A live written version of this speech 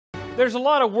There's a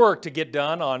lot of work to get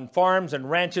done on farms and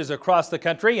ranches across the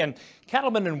country, and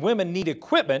cattlemen and women need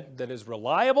equipment that is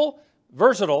reliable,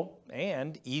 versatile,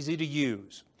 and easy to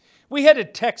use. We head to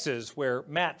Texas, where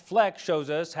Matt Fleck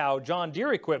shows us how John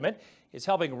Deere equipment is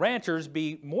helping ranchers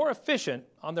be more efficient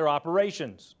on their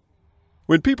operations.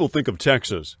 When people think of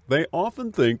Texas, they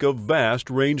often think of vast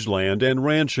rangeland and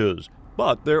ranches.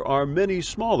 But there are many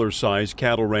smaller-sized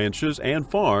cattle ranches and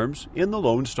farms in the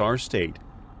Lone Star State.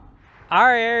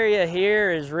 Our area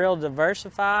here is real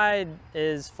diversified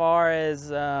as far as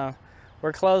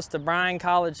we're close to Bryan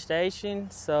College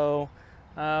Station, so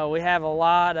we have a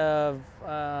lot of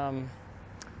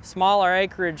smaller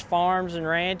acreage farms and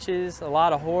ranches, a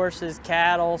lot of horses,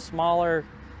 cattle, smaller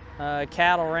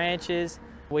cattle ranches.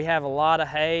 We have a lot of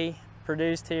hay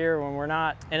produced here when we're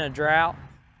not in a drought.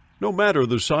 No matter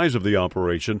the size of the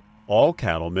operation, all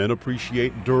cattlemen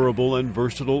appreciate durable and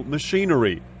versatile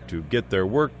machinery to get their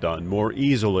work done more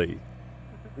easily.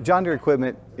 John Deere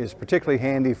equipment is particularly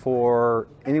handy for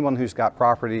anyone who's got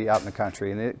property out in the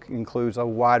country, and it includes a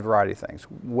wide variety of things,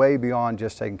 way beyond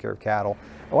just taking care of cattle.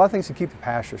 A lot of things to keep the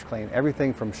pastures clean,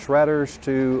 everything from shredders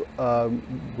to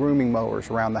grooming mowers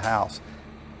around the house.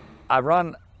 I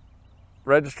run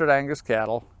registered Angus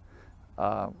cattle,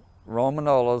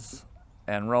 Romanolas,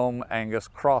 and Rome Angus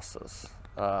crosses.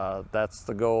 That's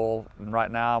the goal, and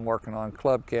right now I'm working on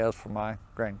club calves for my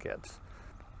grandkids.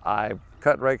 I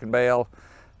cut, rake, and bale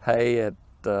hay at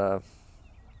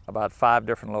about 5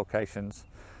 different locations,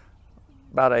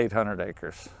 about 800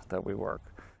 acres that we work.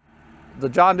 The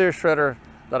John Deere shredder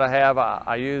that I have,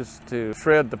 I use to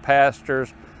shred the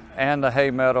pastures and the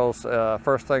hay meadows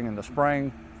first thing in the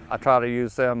spring. I try to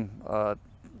use them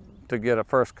to get a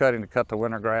first cutting to cut the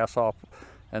winter grass off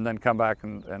and then come back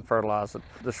and fertilize it.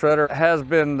 The shredder has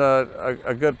been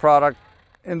a good product.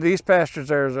 In these pastures,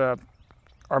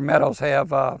 our meadows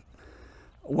have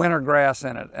winter grass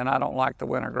in it, and I don't like the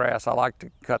winter grass. I like to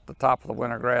cut the top of the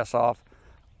winter grass off.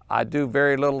 I do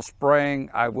very little spraying.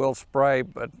 I will spray,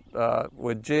 but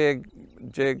with jig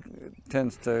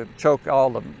tends to choke all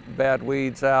the bad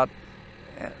weeds out.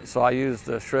 So I use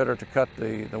the shredder to cut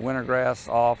the winter grass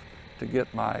off to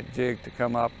get my jig to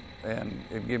come up and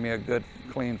give me a good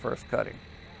clean first cutting.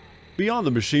 Beyond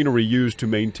the machinery used to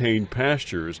maintain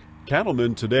pastures,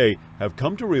 cattlemen today have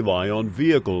come to rely on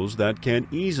vehicles that can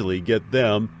easily get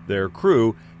them, their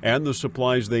crew, and the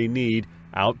supplies they need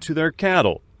out to their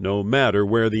cattle, no matter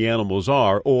where the animals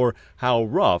are or how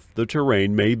rough the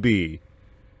terrain may be.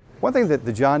 One thing that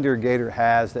the John Deere Gator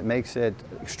has that makes it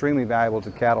extremely valuable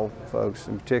to cattle folks,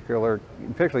 particularly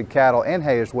cattle and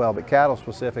hay as well, but cattle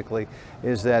specifically,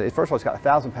 is that first of all, it's got a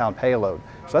 1,000-pound payload.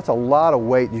 So that's a lot of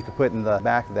weight you can put in the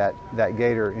back of that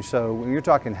Gator. And so when you're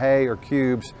talking hay or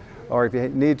cubes, or if you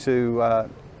need to,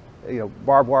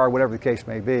 barbed wire, whatever the case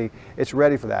may be, it's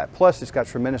ready for that. Plus, it's got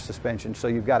tremendous suspension. So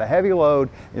you've got a heavy load,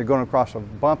 and you're going across a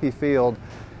bumpy field.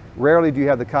 Rarely do you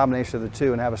have the combination of the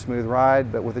two and have a smooth ride,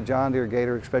 but with a John Deere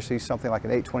Gator, especially something like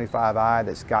an 825i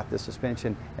that's got the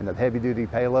suspension and the heavy-duty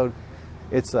payload,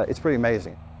 it's pretty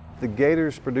amazing. The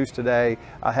Gators produced today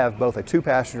have both a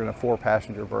 2-passenger and a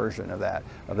 4-passenger version of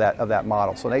that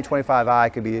model. So an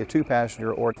 825i could be a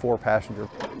 2-passenger or a 4-passenger.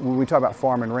 When we talk about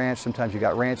farm and ranch, sometimes you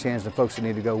got ranch hands and folks that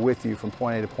need to go with you from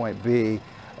point A to point B.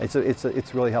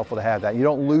 It's really helpful to have that. You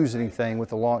don't lose anything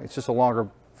with it's just a longer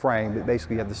frame, but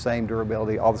basically you have the same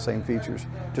durability, all the same features,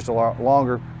 just a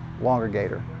longer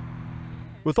Gator.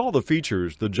 With all the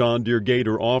features the John Deere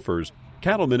Gator offers,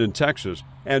 cattlemen in Texas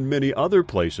and many other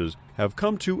places have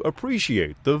come to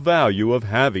appreciate the value of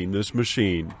having this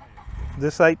machine.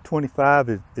 This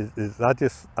 825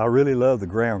 I really love the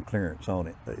ground clearance on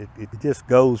it. It just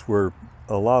goes where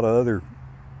a lot of other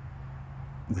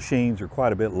machines are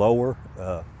quite a bit lower.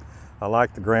 I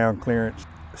like the ground clearance.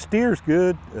 Steer's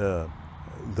good.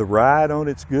 The ride on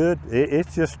it's good.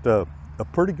 It's just a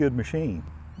pretty good machine.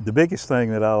 The biggest thing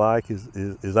that I like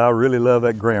is I really love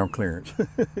that ground clearance.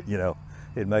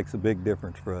 It makes a big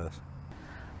difference for us.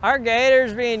 Our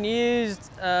Gators being used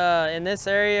in this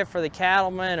area for the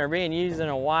cattlemen are being used in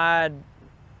a wide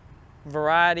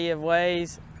variety of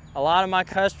ways. A lot of my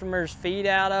customers feed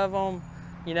out of them.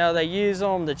 They use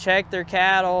them to check their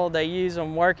cattle. They use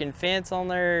them working fence on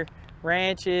their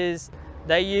ranches.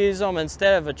 They use them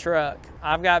instead of a truck.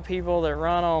 I've got people that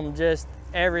run them just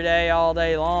every day, all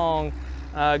day long,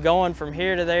 going from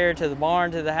here to there, to the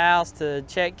barn, to the house, to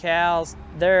check cows.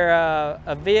 They're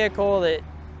a vehicle that,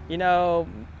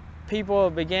 people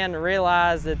have began to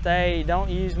realize that they don't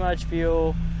use much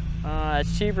fuel.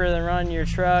 It's cheaper than running your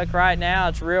truck. Right now,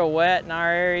 it's real wet in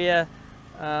our area.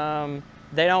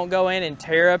 They don't go in and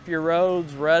tear up your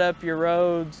roads, rut up your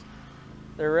roads.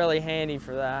 They're really handy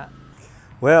for that.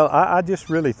 Well, I just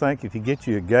really think if you get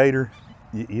you a Gator,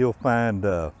 you'll find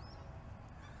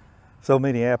so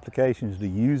many applications to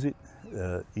use it.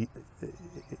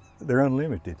 They're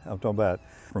unlimited. I'm talking about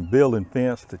from building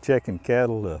fence to checking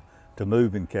cattle to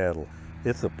moving cattle.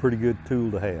 It's a pretty good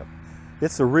tool to have.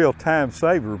 It's a real time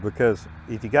saver because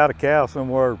if you got a cow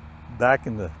somewhere back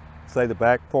in the, say, the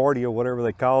back 40 or whatever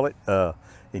they call it,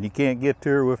 and you can't get to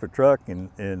her with a truck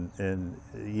and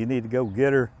you need to go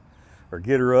get her or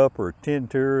get her up or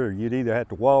tend to her, or you'd either have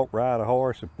to walk, ride a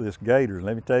horse, or this Gator. And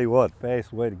let me tell you what, the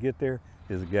fastest way to get there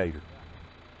is a Gator.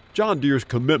 John Deere's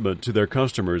commitment to their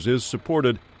customers is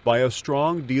supported by a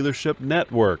strong dealership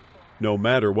network. No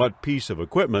matter what piece of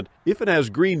equipment, if it has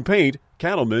green paint,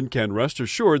 cattlemen can rest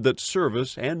assured that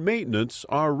service and maintenance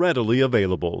are readily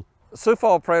available. Sioux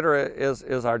Falls Prater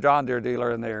is our John Deere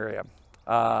dealer in the area.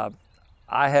 I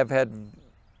have had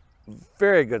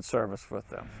very good service with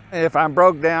them. If I'm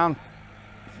broke down,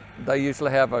 they usually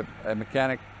have a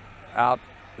mechanic out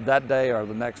that day or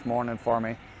the next morning for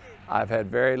me. I've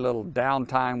had very little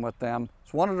downtime with them.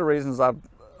 It's one of the reasons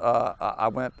I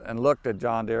went and looked at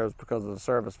John Deere is because of the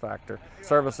service factor.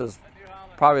 Service is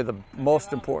probably the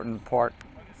most important part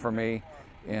for me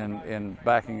in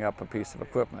backing up a piece of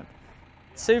equipment.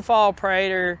 Sioux Falls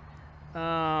Prater,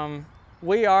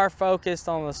 we are focused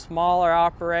on the smaller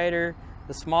operator,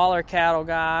 the smaller cattle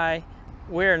guy.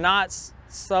 We're not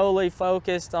solely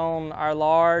focused on our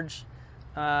large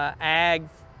ag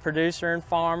producer and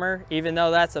farmer, even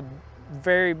though that's a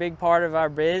very big part of our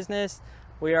business.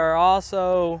 We are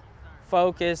also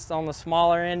focused on the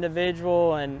smaller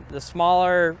individual and the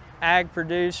smaller ag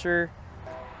producer.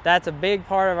 That's a big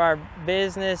part of our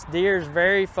business. Deere's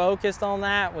very focused on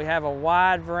that. We have a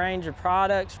wide range of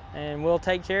products, and we'll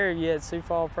take care of you at Sioux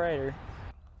Falls Prater.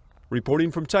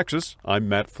 Reporting from Texas, I'm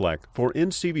Matt Fleck for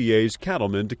NCBA's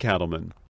Cattlemen to Cattlemen.